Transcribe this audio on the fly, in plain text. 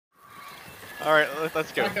All right,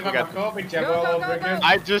 let's go. I can have my coffee jam Go, all go, over go, again. go.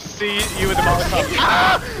 I just see you with the Molotov.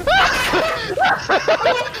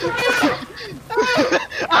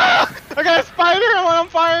 I got a spider and one on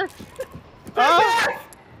fire.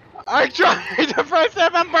 I tried to press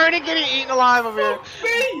F. I'm burning, getting eaten alive over here.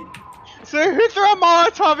 Me! So who threw a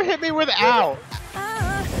Molotov and hit me without?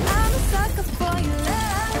 I'm a sucker for your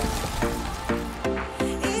love,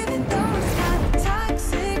 even though it's kinda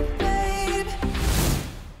toxic, babe.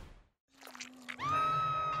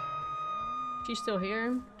 She's still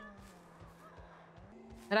here.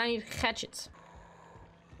 And I need gadgets.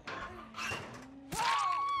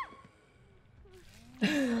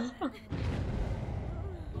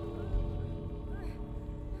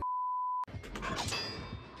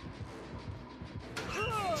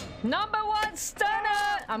 Number 1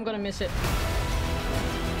 stunner! I'm gonna miss it.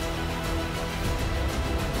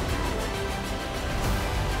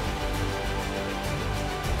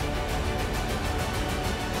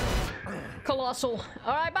 Colossal.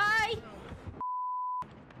 Alright, bye!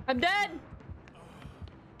 I'm dead!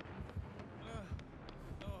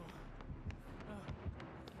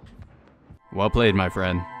 Well played, my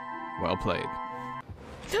friend. Well played.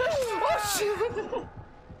 Oh, shit.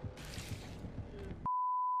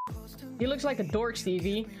 He looks like a dork,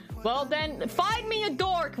 Stevie. Well then, find me a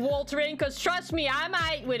dork, Waltering, cause trust me, I'm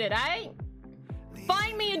aight with it, eh?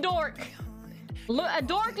 Find me a dork. A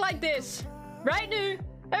dork like this. Right now.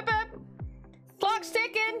 Hip hip. Clock's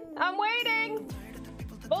ticking. I'm waiting.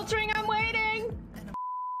 Waltering, I'm waiting.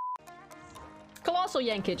 Colossal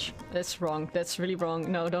Yankage. That's wrong. That's really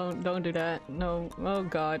wrong. No, don't do that. No. Oh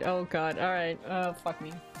god. Oh god. Alright. Fuck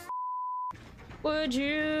me. Would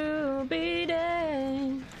you be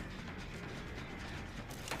there?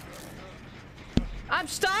 I'm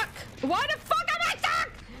stuck! Why the fuck am I stuck?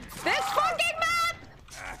 This fucking map!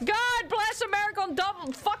 God bless America on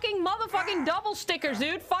double fucking motherfucking double stickers,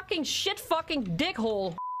 dude. Fucking shit fucking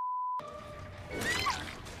dickhole.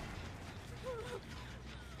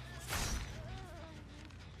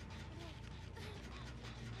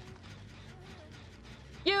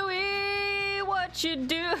 Yui, what you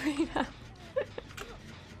doing?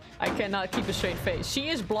 I cannot keep a straight face. She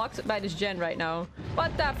is blocked by this gen right now.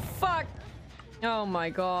 What the fuck? Oh my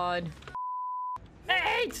god.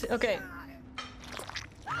 8! Okay.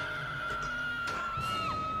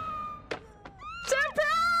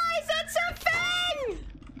 Surprise! It's a thing!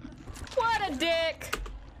 What a dick!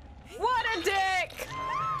 What a dick!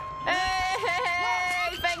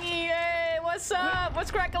 Hey, Fangy! Hey, what's up? What's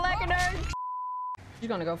crack-a-lack, nerd? She's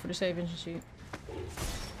gonna go for the save engine sheet.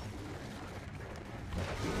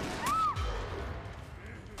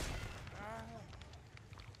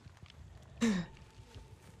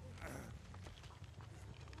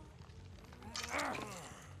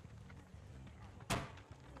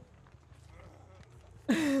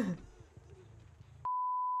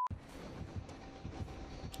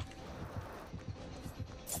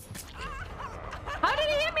 How did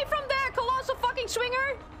he hit me from there, Colossal fucking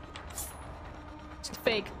swinger? It's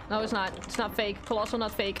fake. No, it's not. It's not fake. Colossal,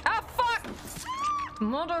 not fake. Ah, fuck!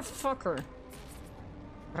 Motherfucker.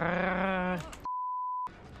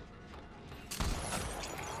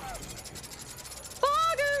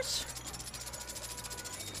 Foggers!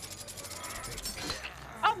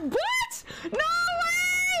 Oh, what? No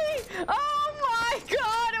way! Oh my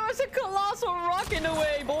god, it was a Colossal rocking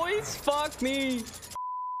away, boys. Fuck me.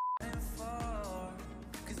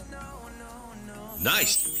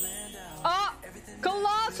 Nice. Oh,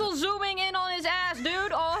 Colossal zooming in on his ass,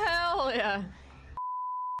 dude. Oh, hell yeah.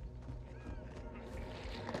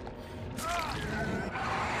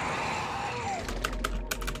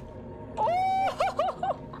 Oh!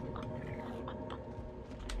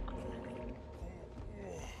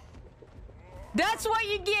 That's what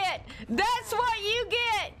you get. That's what you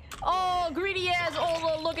get. Oh, greedy ass,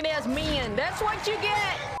 old looking ass man. That's what you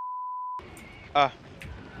get.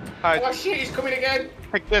 Hi. Oh shit, he's coming again!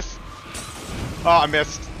 Take this. Oh, I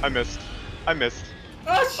missed. I missed. I missed.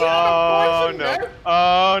 Oh shit, Oh I'm no. poisoned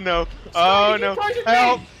now! Oh no. Oh you no. poisoned me.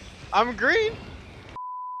 Help. I'm green.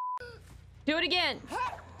 Do it again.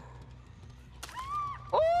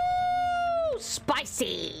 Ooh,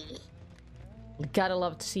 spicy. You gotta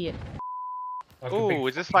love to see it. That's a big Ooh,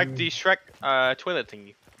 is this like the Shrek toilet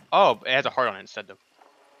thingy? Oh, it has a heart on it instead though.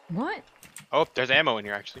 What? Oh, there's ammo in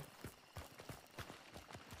here actually.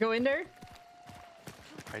 Go in there.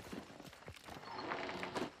 I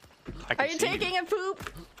Are can you see taking a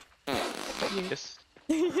poop? Yes.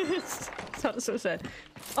 Sounds so sad.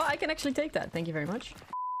 Oh, I can actually take that. Thank you very much. Is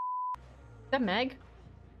that Meg?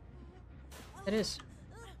 It is.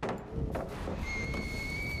 Fuck!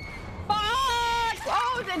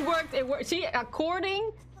 Oh, it worked. It worked. See,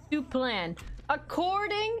 according to plan.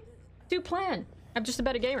 According to plan. I'm just a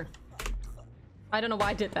better gamer. I don't know why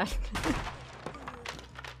I did that.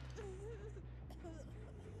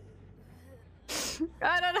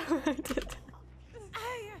 I don't know why I did that.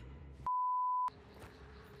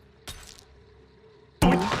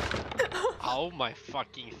 Oh my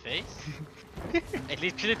fucking face. I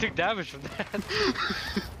literally took damage from that.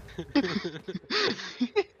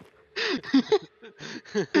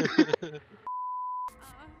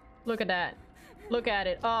 Look at that. Look at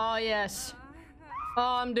it. Oh, yes.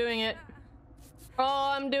 Oh, I'm doing it.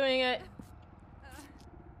 Oh, I'm doing it.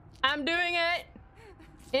 I'm doing it.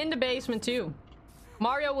 In the basement, too.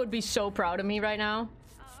 Mario would be so proud of me right now.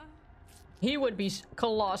 He would be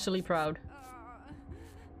colossally proud.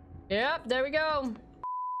 Yep, there we go.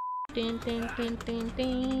 Ding, ding, ding, ding,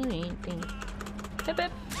 ding, ding, ding. Hip,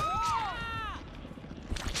 hip.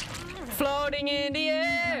 Floating in the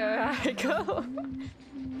air I go.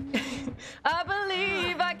 I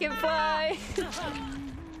believe I can fly.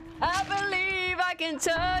 I believe I can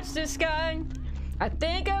touch the sky. I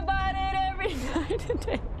think about it every night and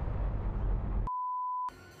day.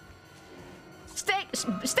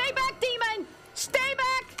 Stay back, demon! Stay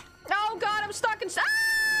back! Oh god, I'm stuck in.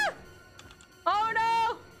 Ah! Oh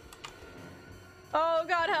no! Oh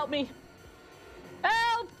god, help me!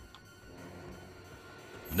 Help!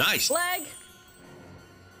 Nice. Leg!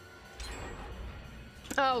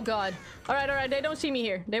 Oh god. Alright, alright, they don't see me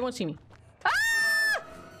here. They won't see me. Ah!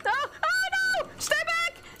 Oh, oh no! Stay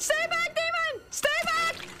back! Stay back, demon! Stay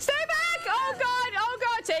back! Stay back! Oh god! Oh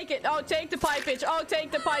god! Take it! Oh, take the pipage! Oh,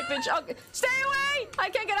 take the pipage! Oh, stay away! I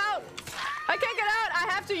can't get out! I can't get out! I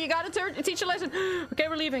have to! You gotta teach a lesson! Okay,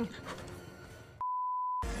 we're leaving.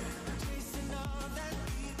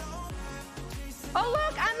 Oh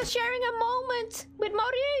look! I'm sharing a moment with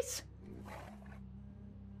Maurice!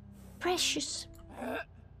 Precious.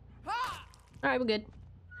 Alright, we're good.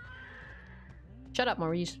 Shut up,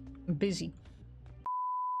 Maurice. I'm busy.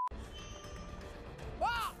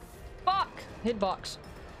 Fuck! Hitbox.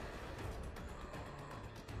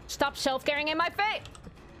 Stop self-carrying in my face!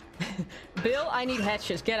 Bill, I need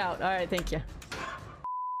hatches. Get out. Alright, thank you.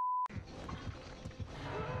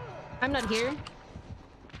 I'm not here.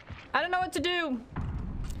 I don't know what to do.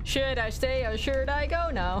 Should I stay or should I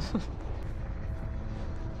go now?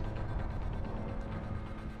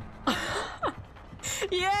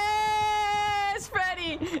 Yes,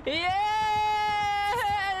 Freddy!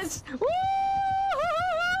 Yes! Woo!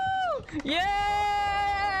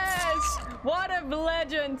 Yes! What a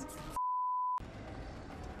legend!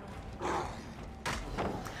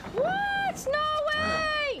 What? No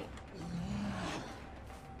way!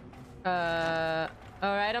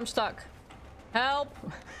 Alright, I'm stuck. Help!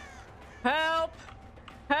 Help!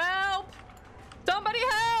 Help! Somebody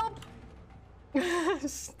help!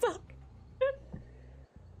 Stuck.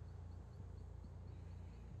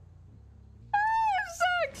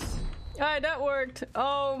 Alright, that worked.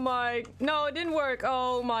 Oh my... No, it didn't work.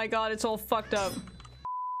 Oh my god, it's all fucked up.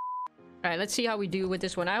 Alright, let's see how we do with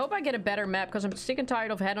this one. I hope I get a better map, because I'm sick and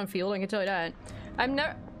tired of head on field, I can tell you that. I'm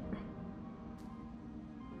never...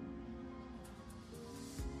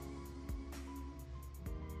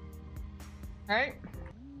 Alright.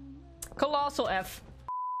 Colossal F.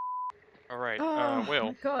 Alright, Oh Will.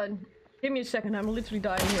 my god. Give me a second, I'm literally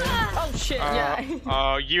dying here. Oh shit, yeah.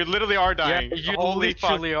 You literally are dying. Yeah, you Holy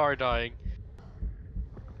literally are dying.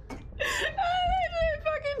 I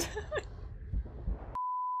fucking died.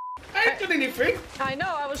 I ain't done anything. I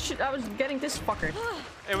know, I was getting this fucker.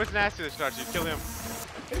 It was nasty to start you. Kill him.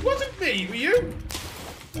 It wasn't me, were you?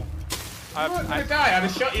 I'm not gonna die. I'd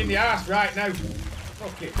have shot you in the ass right now.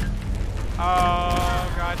 Fuck it.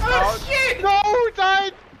 Oh god. Oh shit! No, who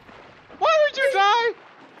died? Why would you die?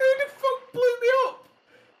 Who the fuck blew me up?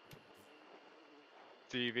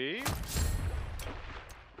 TV.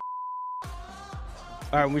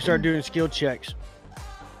 Alright, when we start doing skill checks,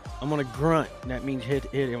 I'm gonna grunt. That means hit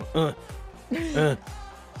him. I'd rather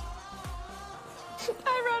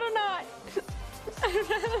not. I'd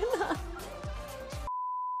rather not.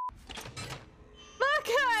 Look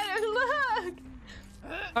at it, look!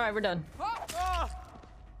 Alright, we're done.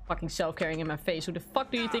 Fucking self-carrying in my face. Who the fuck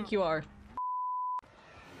do you think you are?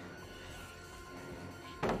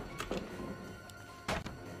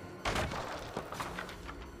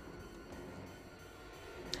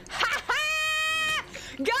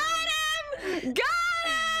 Got him! Got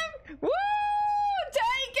him! Woo!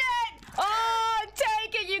 Take it! Oh,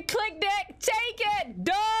 take it! You clicked it! Take it!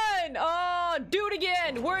 Done! Oh, do it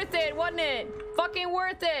again! Worth it, wasn't it? Fucking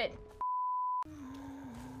worth it!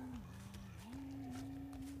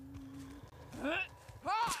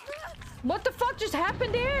 What the fuck just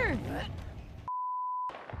happened there?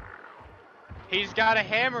 He's got a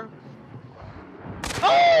hammer.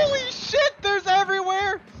 Holy shit, there's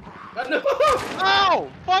everywhere! No! Ow!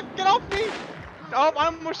 Fuck, get off me! Oh,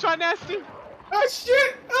 I'm almost shot nasty. Oh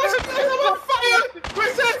shit! Oh shit! I'm on fire!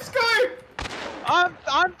 Where's that scope?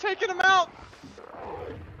 I'm taking him out.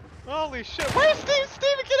 Holy shit! Where's Steve?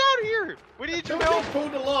 Steven, get out of here! We need your help.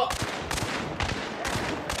 Pulled a lot.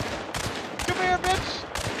 Come here, bitch.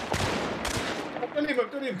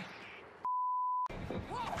 I've done him.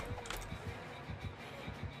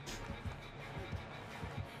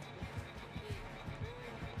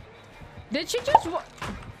 Did she just What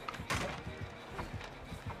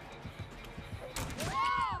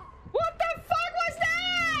the fuck was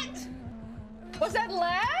that? Was that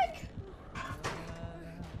lag?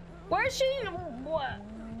 Where's she? What?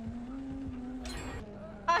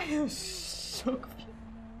 I am so confused.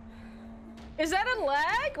 Is that a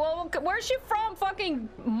lag? Well, where's she from? Fucking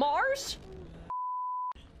Mars?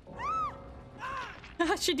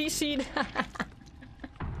 She DC'd.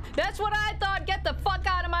 That's what I thought. Get the fuck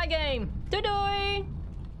out of my game. Doo-doo.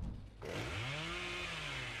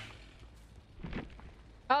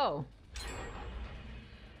 Oh.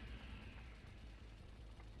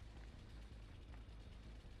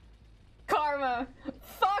 Karma.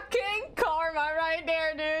 Fucking karma right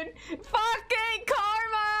there, dude. Fucking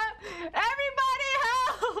karma. Everybody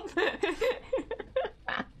help.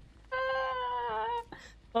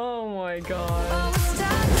 Oh my god.